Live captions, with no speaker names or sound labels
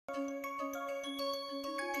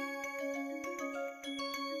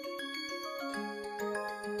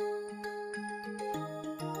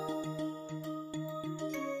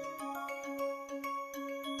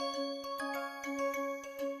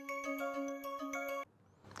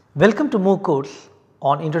Welcome to MOOC course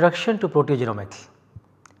on Introduction to Proteogenomics.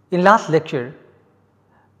 In last lecture,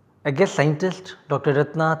 a guest scientist Dr.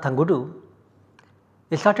 Ratna Thangudu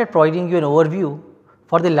started providing you an overview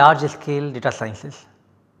for the large scale data sciences.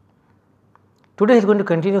 Today he is going to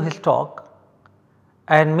continue his talk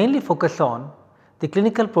and mainly focus on the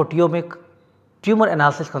Clinical Proteomic Tumor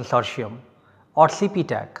Analysis Consortium or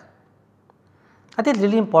CPTAC. I think it is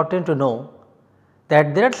really important to know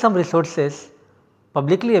that there are some resources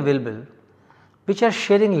publicly available which are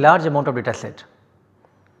sharing large amount of data set.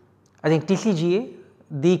 I think TCGA,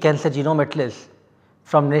 the Cancer Genome Atlas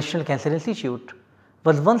from National Cancer Institute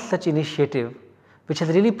was one such initiative which has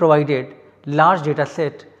really provided large data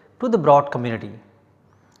set to the broad community.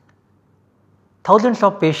 Thousands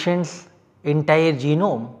of patients' entire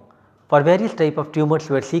genome for various type of tumors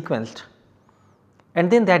were sequenced and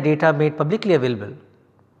then that data made publicly available.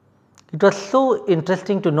 It was so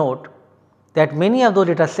interesting to note that many of those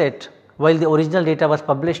data set, while the original data was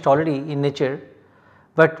published already in Nature,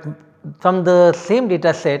 but from the same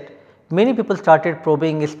data set many people started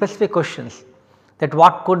probing specific questions that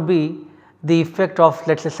what could be the effect of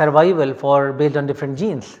let us say survival for based on different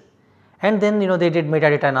genes, and then they did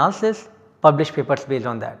metadata analysis, published papers based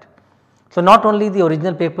on that. So, not only the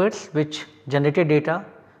original papers which generated data,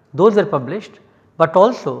 those were published, but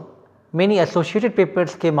also many associated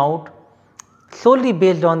papers came out solely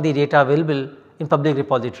based on the data available in public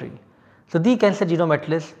repository. So, the Cancer Genome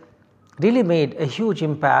Atlas really made a huge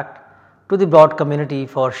impact to the broad community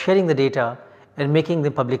for sharing the data and making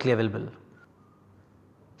them publicly available.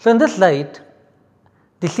 So, in this light,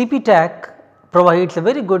 the CPTAC provides a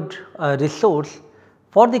very good resource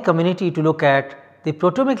for the community to look at the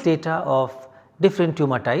proteomics data of different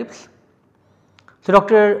tumor types. So,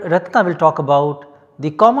 Dr. Ratna will talk about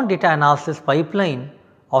the common data analysis pipeline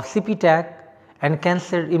of CPTAC and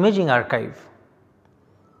Cancer Imaging Archive.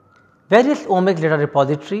 Various omics data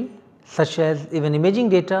repository such as even imaging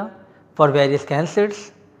data for various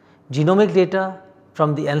cancers, genomic data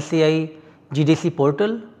from the NCI GDC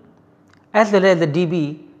portal as well as the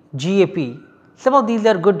DB, GAP. Some of these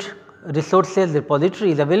are good resources,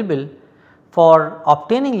 repositories available for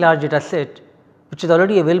obtaining large data set which is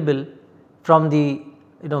already available from the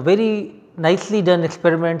very nicely done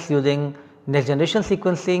experiments using next generation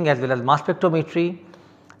sequencing as well as mass spectrometry.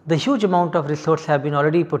 The huge amount of resource have been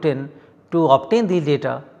already put in to obtain these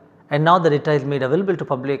data, and now the data is made available to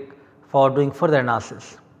public for doing further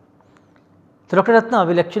analysis. So, Dr. Ratna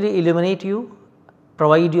will actually illuminate you,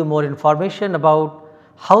 provide you more information about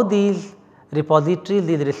how these repositories,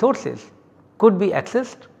 these resources could be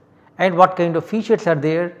accessed and what kind of features are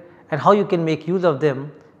there and how you can make use of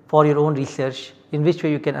them for your own research, in which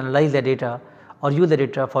way you can analyze the data or use the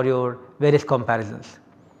data for your various comparisons.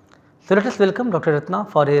 So, let us welcome Dr. Ratna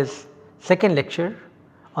for his second lecture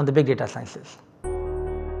on the big data sciences.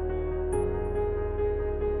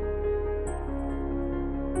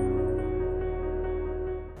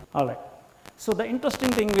 All right. So, the interesting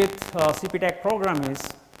thing with CPTAC program is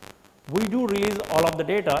we do release all of the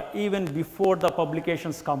data even before the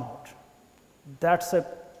publications come out. That is a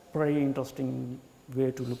pretty interesting way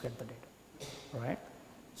to look at the data, right.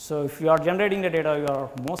 So, if you are generating the data, you are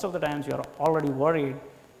most of the times you are already worried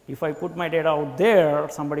if I put my data out there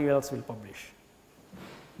somebody else will publish,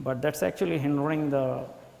 but that is actually hindering the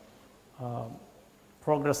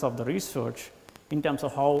progress of the research in terms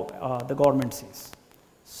of how the government sees.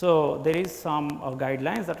 So, there is some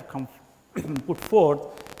guidelines that come put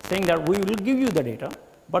forth saying that we will give you the data,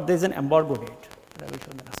 but there is an embargo date that I will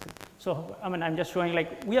show in the next slide. So, I mean I am just showing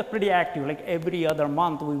like we are pretty active, like every other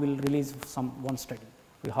month we will release one study.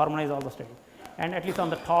 We harmonize all the studies, and at least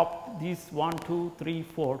on the top these 1, 2, 3,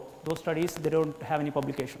 4 those studies they do not have any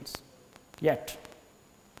publications yet.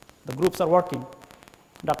 The groups are working.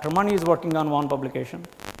 Dr. Mani is working on one publication,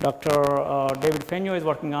 Dr. David Fenio is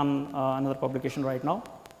working on another publication right now,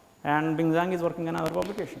 and Bing Zhang is working on another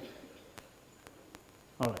publication.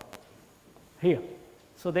 All right. Here.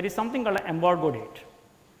 So, there is something called an embargo date.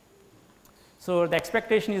 So, the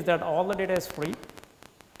expectation is that all the data is free,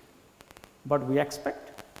 but we expect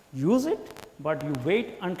use it, but you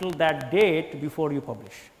wait until that date before you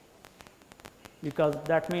publish, because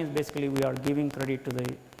that means basically we are giving credit to the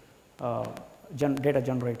data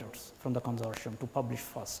generators from the consortium to publish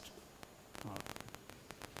first.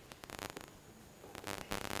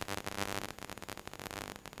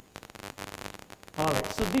 All right.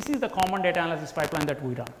 So, this is the common data analysis pipeline that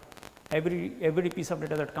we run. Every piece of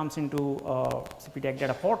data that comes into CPTAC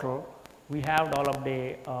data portal, we have developed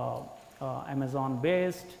a Amazon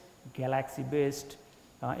based, Galaxy based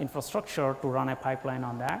infrastructure to run a pipeline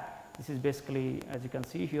on that. This is basically, as you can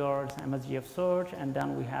see here, it's MSGF search, and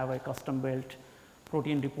then we have a custom built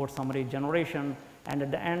protein report summary generation. And at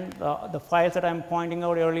the end, the files that I am pointing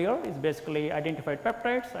out earlier is basically identified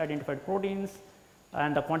peptides, identified proteins,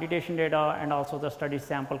 and the quantitation data, and also the study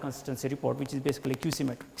sample consistency report, which is basically QC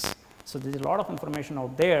metrics. So there is a lot of information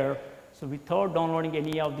out there. So without downloading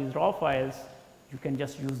any of these raw files, you can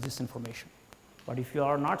just use this information. But if you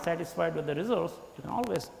are not satisfied with the results, you can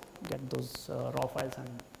always get those raw files and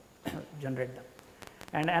generate them.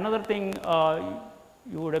 And another thing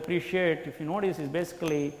you would appreciate, if you notice, is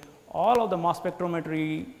basically all of the mass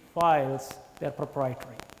spectrometry files, they are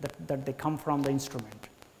proprietary, that they come from the instrument,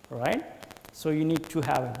 right? So you need to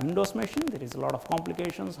have a Windows machine. There is a lot of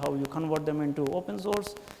complications how you convert them into open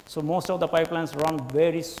source. So most of the pipelines run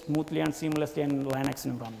very smoothly and seamlessly in Linux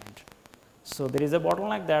environment. So there is a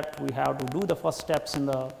bottleneck that we have to do the first steps in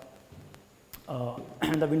the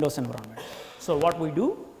Windows environment. So what we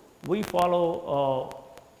do, we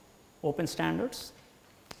follow open standards,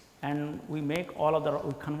 and we make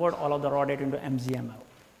we convert all of the raw data into MZML.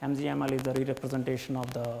 MZML is the re-representation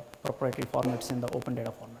of the proprietary formats in the open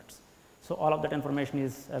data formats. So all of that information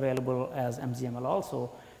is available as MZML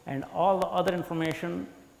also, and all the other information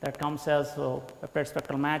that comes as peptide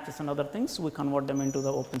spectral matches and other things, we convert them into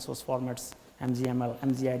the open source formats, MZML,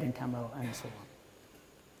 MZIdentML, and so on,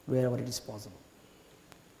 wherever it is possible.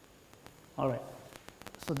 All right.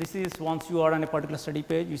 So this is, once you are on a particular study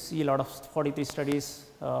page, you see a lot of 43 studies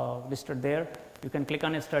listed there. You can click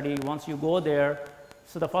on a study. Once you go there,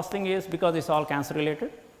 so the first thing is, because it's all cancer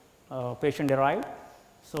related, patient derived,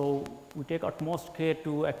 so we take utmost care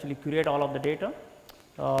to actually curate all of the data,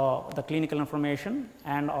 the clinical information,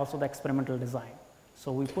 and also the experimental design.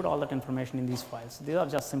 So we put all that information in these files. These are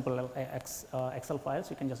just simple Excel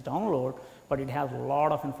files you can just download, but it has a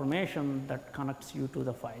lot of information that connects you to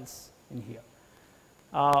the files in here.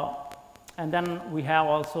 And then we have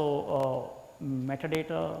also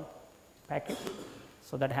metadata packet,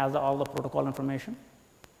 so that has all the protocol information,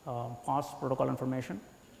 past protocol information,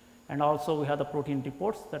 and also we have the protein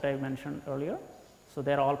reports that I mentioned earlier. So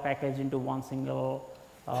they are all packaged into one single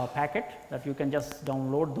packet that you can just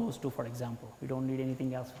download those two, for example. You don't need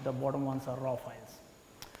anything else. The bottom ones are raw files.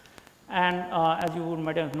 And as you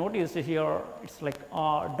might have noticed here, it's like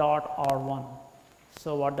 .R1.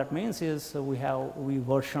 So what that means is we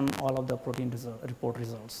version all of the protein report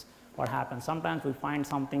results. What happens? Sometimes we find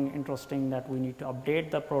something interesting that we need to update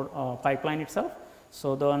the pipeline itself.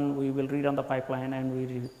 So then we will read on the pipeline and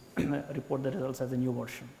we report the results as a new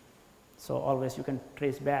version. So always you can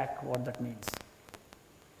trace back what that means.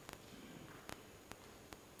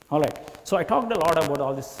 All right. So I talked a lot about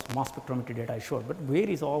all this mass spectrometry data I showed, but where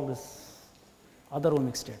is all this other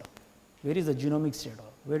omics data? Where is the genomics data?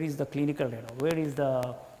 Where is the clinical data? Where is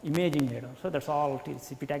the imaging data? So that's all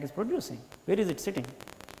CPTAC is producing. Where is it sitting?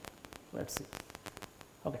 Let's see.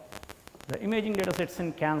 Okay. The imaging data sits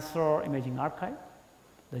in Cancer Imaging Archive.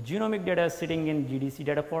 The genomic data is sitting in GDC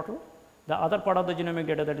data portal. The other part of the genomic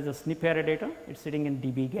data, that is the SNP array data, it's sitting in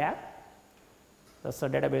dbGaP. That's a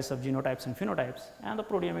database of genotypes and phenotypes, and the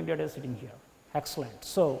proteomic data is sitting here. Excellent.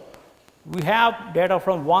 So we have data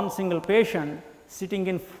from one single patient sitting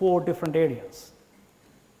in 4 different areas.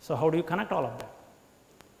 So how do you connect all of that?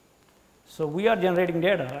 So we are generating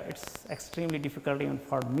data. It's extremely difficult even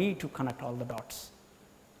for me to connect all the dots,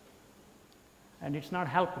 and it's not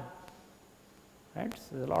helping. Right?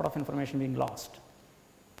 So there's a lot of information being lost.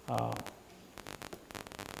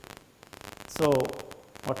 So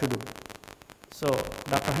what to do? So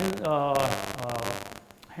Dr.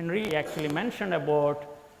 Henry actually mentioned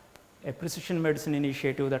about a precision medicine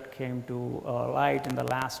initiative that came to light in the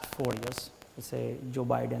last 4 years. It's a Joe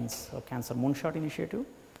Biden's Cancer Moonshot Initiative.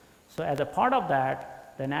 So as a part of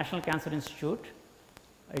that, the National Cancer Institute,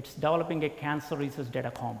 it's developing a cancer research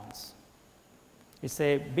data commons. It's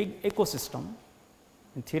a big ecosystem,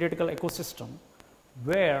 a theoretical ecosystem,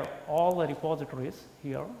 where all the repositories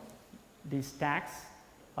here, these stacks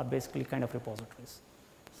are basically kind of repositories.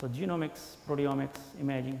 So genomics, proteomics,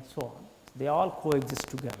 imaging, so on, they all coexist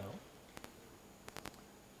together.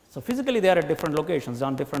 So physically they are at different locations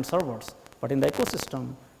on different servers, but in the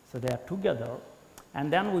ecosystem, so they are together,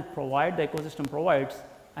 and then we provide, the ecosystem provides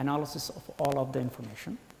analysis of all of the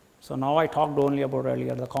information. So now I talked only about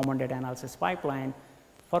earlier the common data analysis pipeline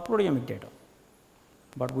for proteomic data.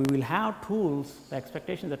 But we will have tools, the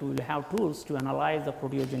expectation that we will have tools to analyze the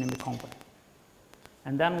proteogenomic component.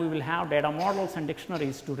 And then we will have data models and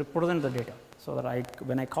dictionaries to represent the data. So that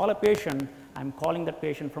when I call a patient, I am calling that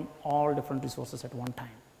patient from all different resources at one time.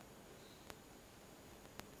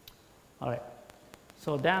 All right.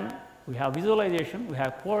 So then We have visualization, we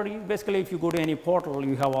have query. Basically, if you go to any portal,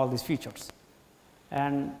 you have all these features.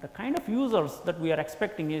 And the kind of users that we are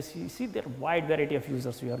expecting is, you see the wide variety of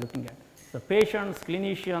users we are looking at. The patients,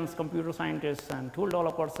 clinicians, computer scientists, and tool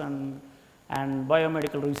developers, and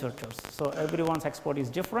biomedical researchers. So everyone's expert is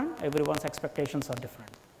different, everyone's expectations are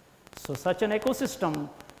different. So such an ecosystem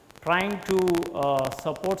trying to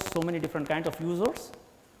support so many different kinds of users,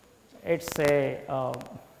 it's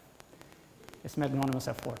magnanimous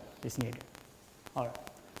effort is needed. All right.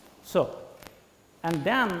 So, and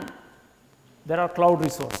then there are cloud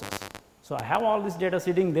resources. So I have all this data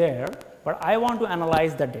sitting there, but I want to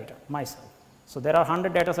analyze that data myself. So there are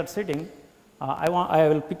 100 data sets sitting. I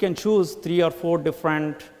will pick and choose 3 or 4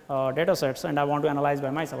 different data sets, and I want to analyze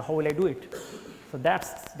by myself. How will I do it? So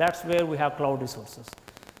that's where we have cloud resources.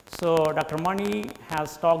 So Dr. Mani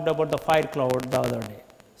has talked about the FireCloud the other day.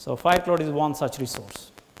 So FireCloud is one such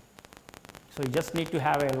resource. So you just need to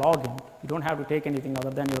have a login. You don't have to take anything other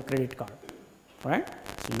than your credit card, right?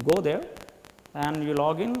 So you go there and you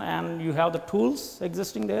log in, and you have the tools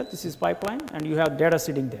existing there. This is pipeline, and you have data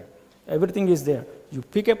sitting there. Everything is there. You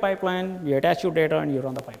pick a pipeline, you attach your data, and you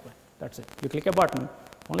run the pipeline. That's it. You click a button.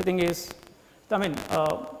 Only thing is,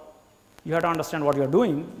 you have to understand what you are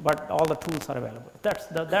doing, but all the tools are available. That's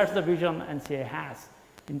the vision NCI has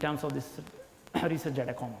in terms of this research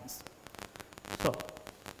data commons. So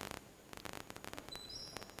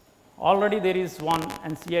already there is one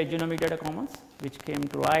NCI genomic data commons which came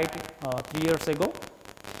to light 3 years ago.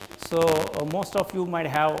 So most of you might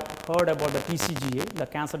have heard about the TCGA, the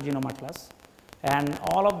Cancer Genome Atlas, and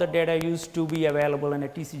all of the data used to be available in a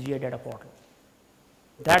TCGA data portal.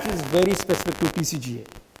 That is very specific to TCGA.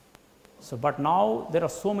 So, but now there are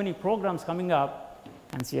so many programs coming up,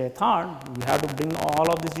 NCI thought we have to bring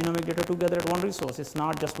all of this genomic data together at one resource. It's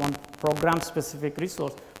not just one program specific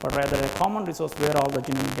resource, but rather a common resource where all the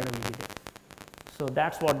genomic data will be there. So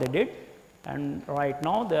that's what they did, and right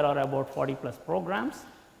now there are about 40 plus programs.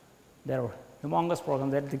 There are humongous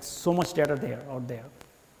programs. There's so much data there out there,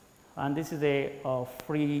 and this is a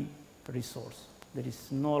free resource. There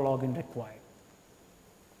is no login required.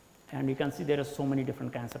 And you can see there are so many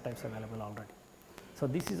different cancer types available already. So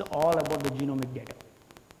this is all about the genomic data.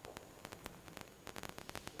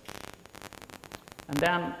 And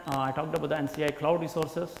then I talked about the NCI cloud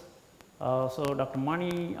resources. So Dr.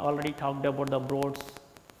 Mani already talked about the Broad's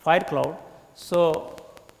FireCloud. So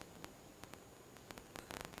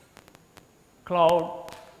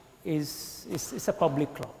cloud is a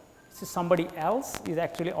public cloud. So somebody else is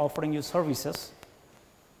actually offering you services.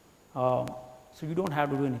 So you don't have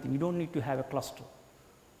to do anything. You don't need to have a cluster,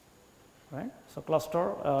 right? So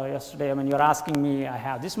cluster, yesterday, you're asking me, I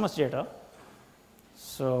have this much data,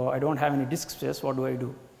 so I don't have any disk space. What do I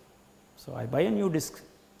do? So I buy a new disk,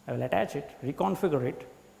 I will attach it, reconfigure it,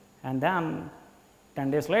 and then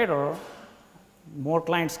 10 days later, more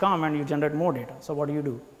clients come and you generate more data. So what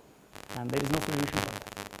do? And there is no solution for that.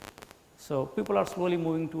 So people are slowly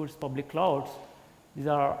moving towards public clouds. These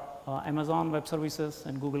are Amazon Web Services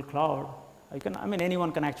and Google Cloud.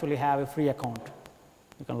 Anyone can actually have a free account.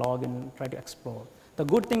 You can log in, try to explore. The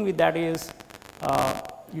good thing with that is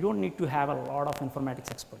you don't need to have a lot of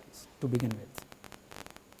informatics expertise to begin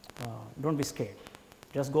with. Don't be scared.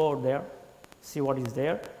 Just go out there, see what is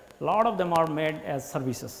there. A lot of them are made as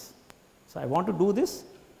services. So I want to do this.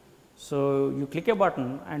 So you click a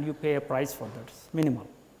button and you pay a price for that, it's minimal.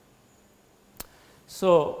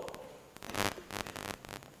 So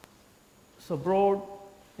Broad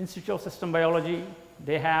Institute of System Biology,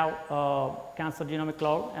 they have Cancer Genomic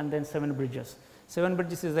Cloud, and then 7 Bridges. 7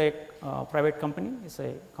 Bridges is a private company, it's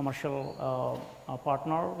a commercial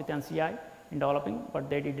partner with NCI in developing, but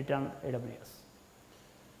they did it on AWS.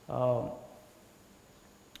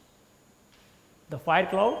 The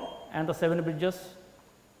FireCloud and the 7 Bridges,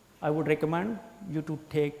 I would recommend you to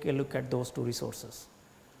take a look at those 2 resources.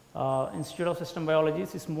 Institute of System Biology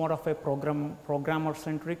is more of a programmer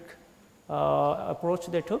centric approach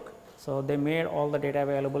they took. So they made all the data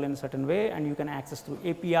available in a certain way, and you can access through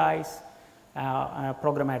APIs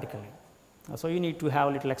programmatically. So you need to have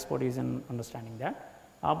a little expertise in understanding that.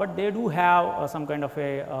 But they do have some kind of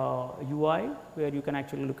a UI where you can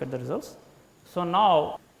actually look at the results. So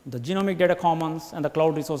now the genomic data commons and the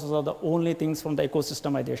cloud resources are the only things from the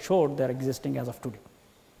ecosystem I just showed that are existing as of today.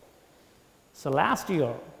 So last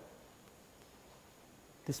year,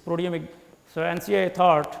 this proteomic, so NCI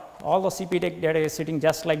thought all the CPTech data is sitting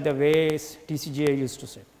just like the way TCGA used to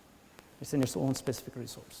sit. It's in its own specific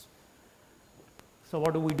resource. So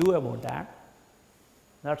what do we do about that?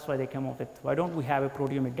 That's why they came up with, why don't we have a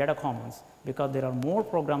proteomic data commons? Because there are more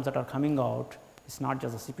programs that are coming out It's not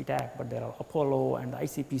just the CPTAC, but there are Apollo and the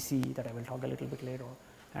ICPC that I will talk a little bit later,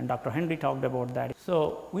 and Dr. Henry talked about that.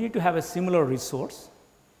 So, we need to have a similar resource,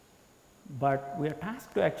 but we are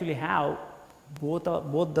tasked to actually have both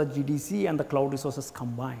the GDC and the cloud resources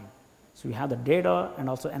combined. So, we have the data and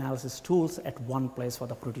also analysis tools at one place for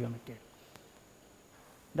the proteomic data.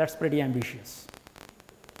 That's pretty ambitious.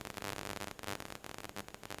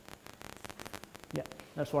 Yeah,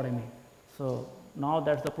 that's what I mean. So, now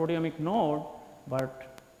that's the proteomic node,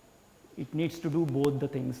 but it needs to do both the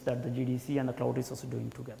things that the GDC and the cloud resource are doing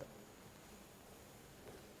together.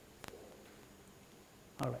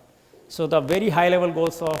 All right. So, the very high level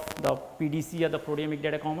goals of the PDC are the proteomic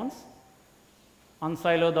data commons.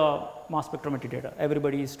 Unsilo the mass spectrometry data.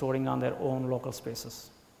 Everybody is storing on their own local spaces,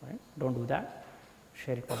 right? Don't do that.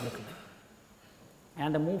 Share it publicly.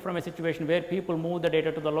 And the move from a situation where people move the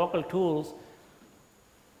data to the local tools.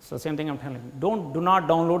 So, same thing I am telling you, do not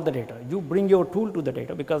download the data, you bring your tool to the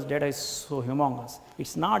data, because data is so humongous. It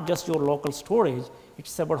is not just your local storage, it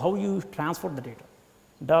is about how you transfer the data.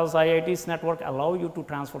 Does IIT's network allow you to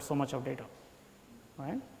transfer so much of data,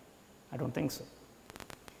 right? I do not think so,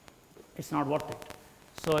 it is not worth it.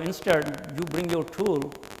 So, instead you bring your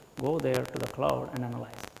tool, go there to the cloud and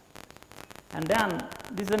analyze. And then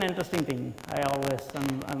this is an interesting thing, I always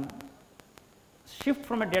shift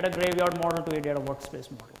from a data graveyard model to a data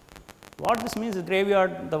workspace model. What this means is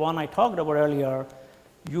graveyard, the one I talked about earlier,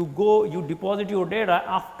 you deposit your data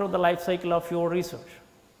after the life cycle of your research.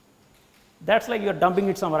 That's like you are dumping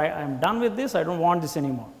it somewhere. I am done with this, I don't want this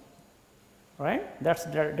anymore, right? That's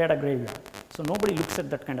data graveyard. So, nobody looks at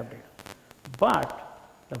that kind of data. But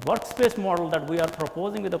the workspace model that we are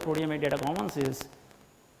proposing with the proteomic data commons is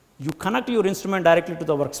you connect your instrument directly to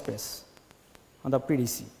the workspace on the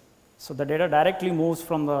PDC. So, the data directly moves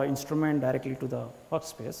from the instrument directly to the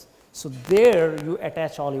workspace. So, there you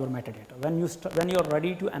attach all your metadata. When you are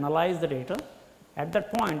ready to analyze the data, at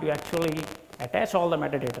that point you actually attach all the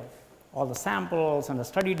metadata, all the samples and the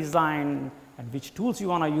study design and which tools you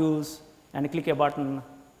want to use, and click a button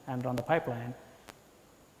and run the pipeline.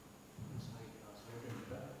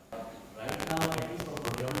 Right now, at least for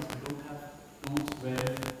proteomics, we don't have tools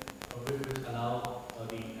which allow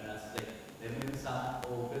the like there may be some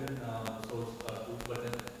open source tools, but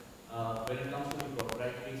then when it comes to the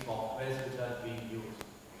proprietary softwares which are being used,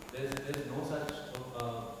 there's no such.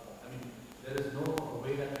 I mean, there is no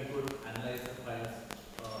way that we could analyze the files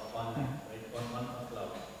online, right, on a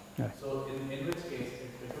cloud. Yeah. So in which case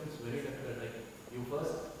it becomes very difficult. Like you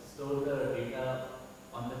first store the data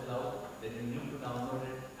on the cloud, then you need to download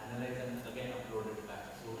it, analyze, and again upload it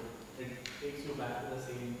back. So it takes you back to the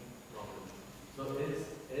same problem. So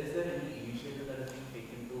is there any initiative that is being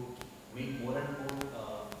taken to make more and more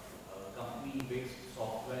company-based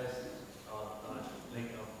softwares,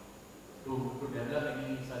 to develop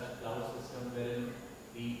any such cloud system wherein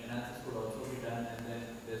the analysis could also be done, and then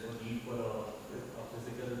there's no need for a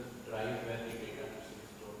physical drive where the data is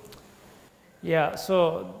stored? Yeah,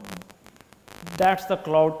 so that's the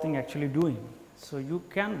cloud thing actually doing. So, you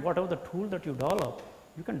can, whatever the tool that you develop,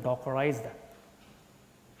 you can Dockerize that.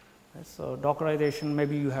 Right? So, Dockerization,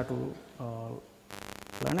 maybe you have to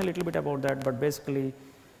learn a little bit about that, but basically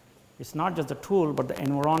it's not just the tool, but the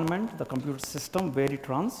environment, the computer system where it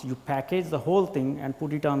runs. You package the whole thing and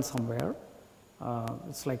put it on somewhere.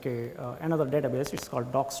 It's like another database, it's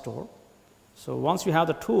called DocStore. So, once you have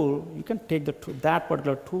the tool, you can take that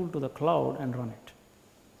particular tool to the cloud and run it.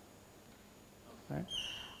 Right?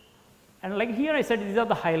 And like here I said, these are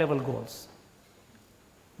the high level goals.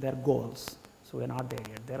 They are goals. So, we are not there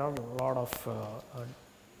yet. There are a lot of,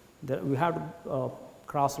 we have to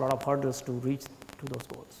cross a lot of hurdles to reach to those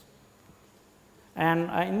goals. And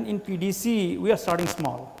in PDC, we are starting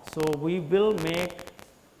small. So, we will make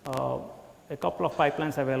a couple of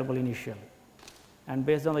pipelines available initially. And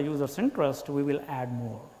based on the user's interest, we will add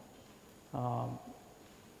more.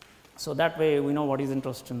 So, that way we know what is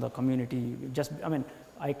interest in the community. Just, I mean,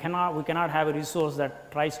 we cannot have a resource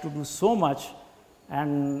that tries to do so much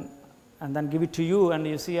and then give it to you, and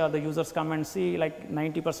you see the users come and see like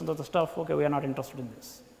 90% of the stuff, okay, we are not interested in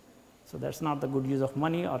this. So, that is not the good use of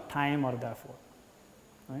money or time or therefore.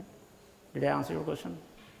 Right? Did I answer your question?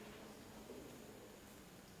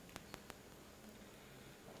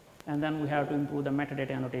 And then we have to improve the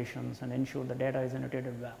metadata annotations and ensure the data is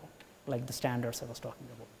annotated well, like the standards I was talking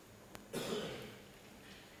about.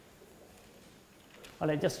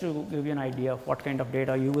 Well, just to give you an idea of what kind of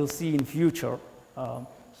data you will see in future.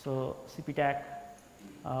 So, CPTAC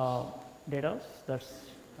data, that's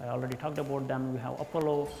I already talked about them. We have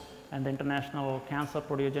Apollo and the International Cancer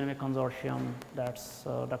Proteogenomic Consortium, that's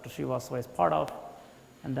Dr. Srivastava is part of.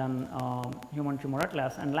 and then human tumor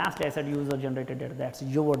atlas, and lastly I said user generated data, that is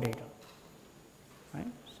your data, right.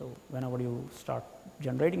 So, whenever you start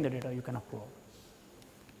generating the data you can upload.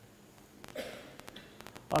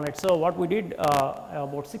 All right. So, what we did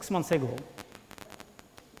about 6 months ago,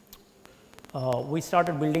 we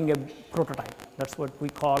started building a prototype, that is what we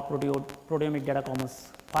call proteomic data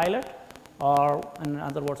commons pilot, or in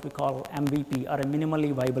other words we call MVP, or a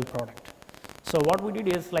minimally viable product. So, what we did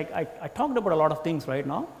is like I talked about a lot of things right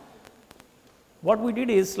now. What we did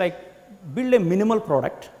is like build a minimal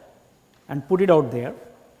product and put it out there.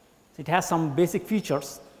 It has some basic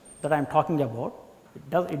features that I am talking about.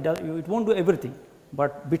 It won't do everything,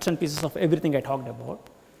 but bits and pieces of everything I talked about,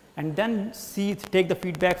 and then take the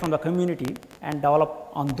feedback from the community and develop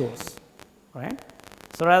on those, right.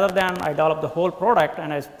 So, rather than I develop the whole product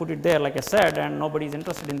and I put it there like I said, and nobody is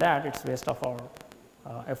interested in that, it is waste of our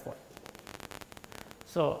effort.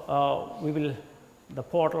 So, we will the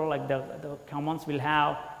portal, like the commons will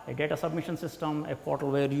have a data submission system, a portal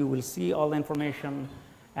where you will see all the information,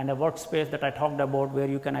 and a workspace that I talked about where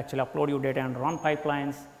you can actually upload your data and run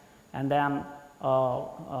pipelines, and then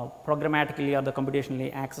programmatically or the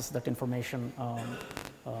computationally access that information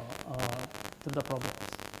through the programs.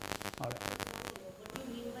 All right. What do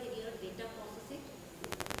you mean by your data processing?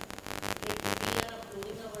 Like we are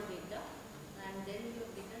uploading our data and then you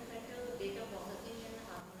have different kind of data processing and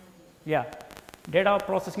harmonization. Yeah. Data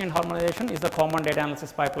processing and harmonization is the common data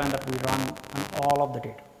analysis pipeline that we run on all of the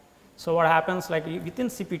data. So, what happens like within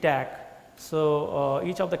CPTAC, so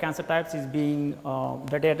each of the cancer types is being,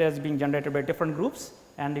 the data is being generated by different groups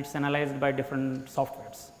and it is analyzed by different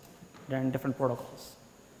softwares and different protocols.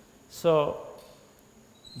 So,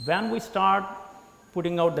 when we start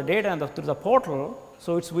putting out the data through the portal,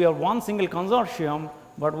 so we are one single consortium,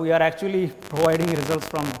 but we are actually providing results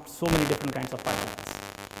from so many different kinds of pipelines.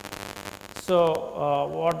 So,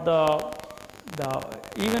 what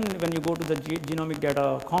even when you go to the genomic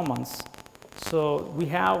data commons, so we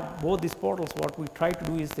have both these portals. What we try to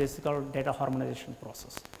do is this called data harmonization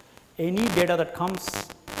process. Any data that comes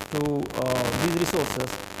to these resources,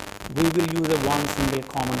 we will use a one single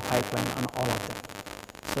common pipeline on all of them.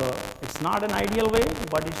 So, it is not an ideal way,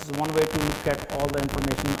 but it is one way to look at all the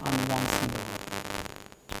information on one single way.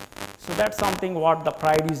 So, that is something what the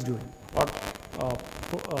PRIDE is doing, what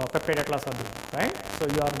Peptide Atlas are doing, right. So,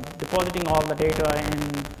 you are depositing all the data in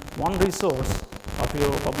one resource of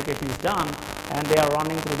your publication is done, and they are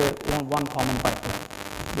running through their own one common pipeline,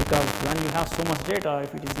 because when you have so much data,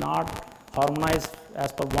 if it is not harmonized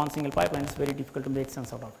as per one single pipeline, it is very difficult to make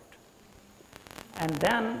sense out of it. And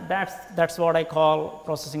then that's what I call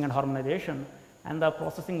processing and harmonization, and the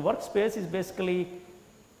processing workspace is basically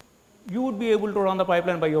you would be able to run the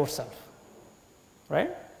pipeline by yourself,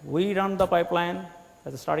 right. We run the pipeline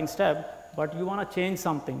as a starting step, but you want to change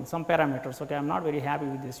something, some parameters. Okay, I am not very happy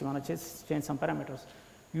with this, you want to change some parameters,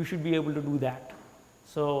 you should be able to do that.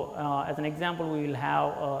 So, as an example, we will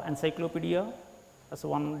have encyclopedia as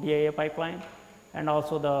one DIA pipeline, and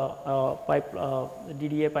also the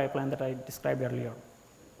DDA pipeline that I described earlier.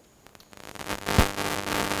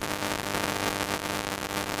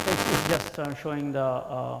 It's just showing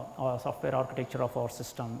the software architecture of our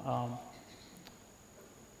system,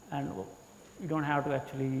 and you do not have to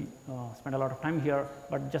actually spend a lot of time here,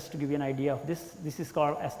 but just to give you an idea of this, this is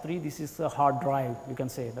called S3, this is a hard drive, you can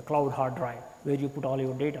say the cloud hard drive where you put all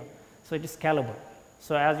your data. So, it is scalable.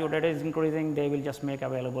 So, as your data is increasing, they will just make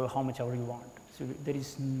available how much ever you want. So, there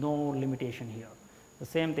is no limitation here. The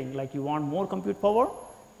same thing, like you want more compute power,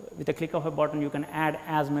 with a click of a button you can add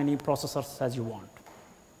as many processors as you want.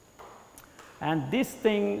 And this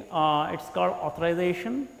thing, it is called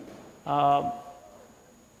authorization.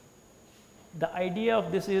 The idea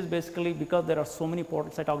of this is basically because there are so many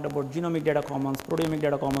portals. I talked about genomic data commons, proteomic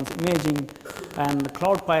data commons, imaging, and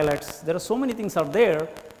cloud pilots. There are so many things are there,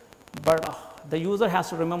 but the user has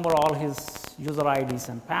to remember all his user IDs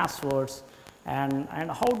and passwords, and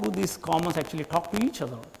how do these commons actually talk to each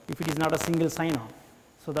other if it is not a single sign-on.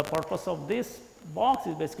 So, the purpose of this box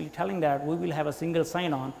is basically telling that we will have a single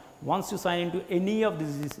sign-on. Once you sign into any of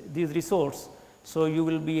these resources, so you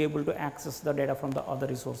will be able to access the data from the other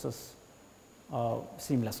resources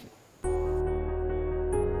seamlessly.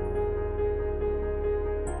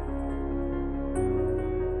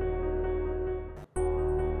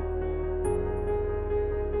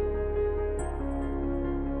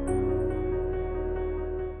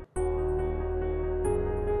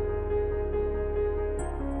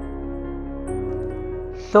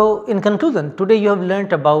 So, in conclusion, today you have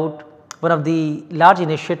learnt about one of the large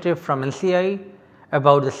initiatives from NCI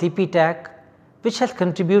about the CPTAC, which has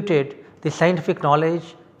contributed the scientific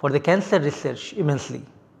knowledge for the cancer research immensely.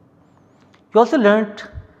 You also learnt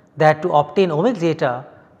that to obtain omics data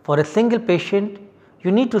for a single patient,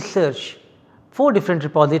 you need to search 4 different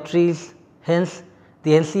repositories. Hence,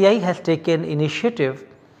 the NCI has taken initiative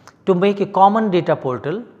to make a common data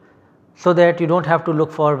portal, so that you do not have to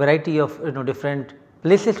look for variety of different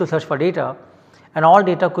places to search for data, and all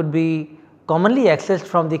data could be commonly accessed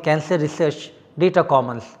from the Cancer Research Data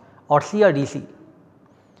Commons or CRDC.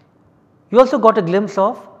 You also got a glimpse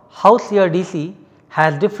of how CRDC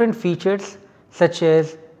has different features such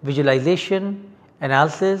as visualization,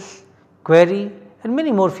 analysis, query and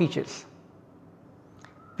many more features.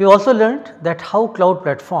 We also learnt that how cloud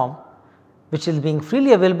platform, which is being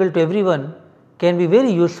freely available to everyone, can be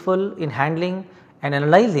very useful in handling and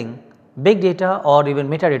analyzing big data or even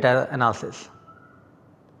metadata analysis.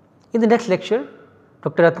 In the next lecture,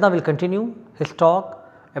 Dr. Ratna will continue his talk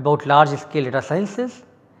about large scale data sciences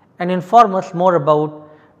and inform us more about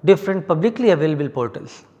different publicly available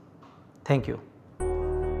portals. Thank you.